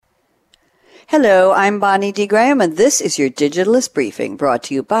Hello, I'm Bonnie D. Graham, and this is your Digitalist Briefing, brought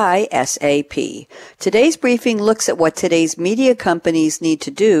to you by SAP. Today's briefing looks at what today's media companies need to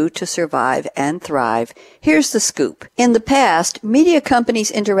do to survive and thrive. Here's the scoop. In the past, media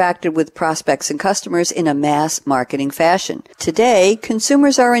companies interacted with prospects and customers in a mass marketing fashion. Today,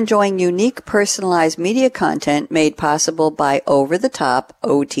 consumers are enjoying unique personalized media content made possible by over-the-top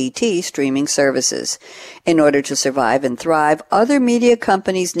OTT streaming services. In order to survive and thrive, other media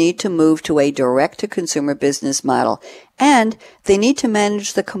companies need to move to a direct-to-consumer business model, and they need to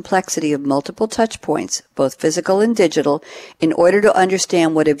manage the complexity of multiple touch points, both physical and digital, in order to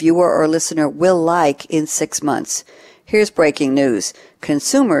understand what a viewer or listener will like in 6 months. Here's breaking news.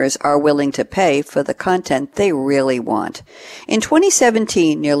 Consumers are willing to pay for the content they really want. In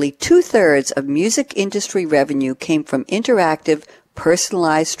 2017, nearly 2/3 of music industry revenue came from interactive,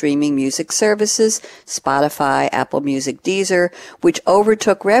 personalized streaming music services, Spotify, Apple Music, Deezer, which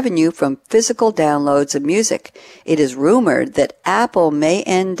overtook revenue from physical downloads of music. It is rumored that Apple may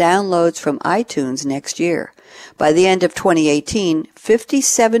end downloads from iTunes next year. By the end of 2018,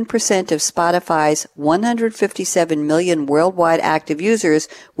 57% of Spotify's 157 million worldwide active users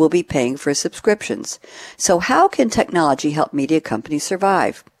will be paying for subscriptions. So how can technology help media companies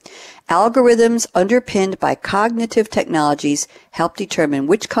survive? Algorithms underpinned by cognitive technologies help determine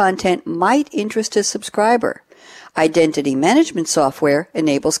which content might interest a subscriber. Identity management software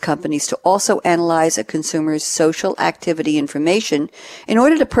enables companies to also analyze a consumer's social activity information in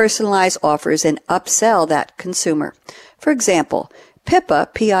order to personalize offers and upsell that consumer. For example, Pippa,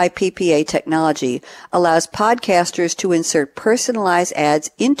 P-I-P-P-A technology, allows podcasters to insert personalized ads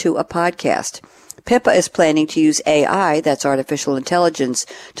into a podcast. Pippa is planning to use AI, that's artificial intelligence,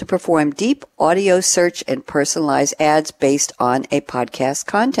 to perform deep audio search and personalize ads based on a podcast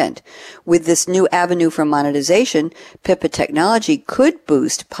content. With this new avenue for monetization, Pippa technology could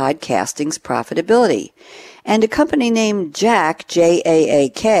boost podcasting's profitability. And a company named Jack,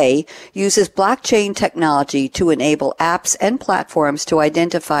 J-A-A-K, uses blockchain technology to enable apps and platforms to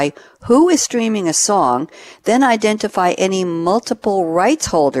identify who is streaming a song, then identify any multiple rights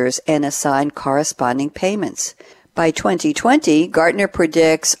holders and assign corresponding payments. By 2020, Gartner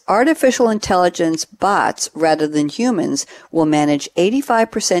predicts artificial intelligence bots rather than humans will manage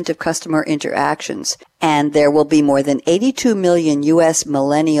 85% of customer interactions, and there will be more than 82 million U.S.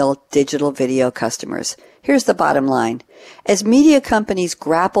 millennial digital video customers. Here's the bottom line. As media companies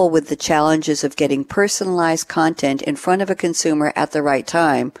grapple with the challenges of getting personalized content in front of a consumer at the right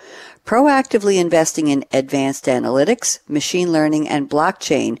time, proactively investing in advanced analytics, machine learning, and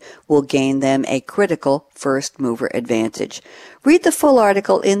blockchain will gain them a critical first-mover advantage. Read the full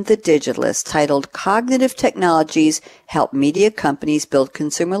article in The Digitalist titled Cognitive Technologies Help Media Companies Build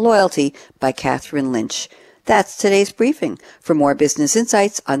Consumer Loyalty by Catherine Lynch. That's today's briefing. For more business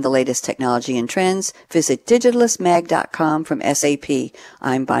insights on the latest technology and trends, visit digitalistmag.com from SAP.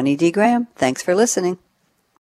 I'm Bonnie D. Graham. Thanks for listening.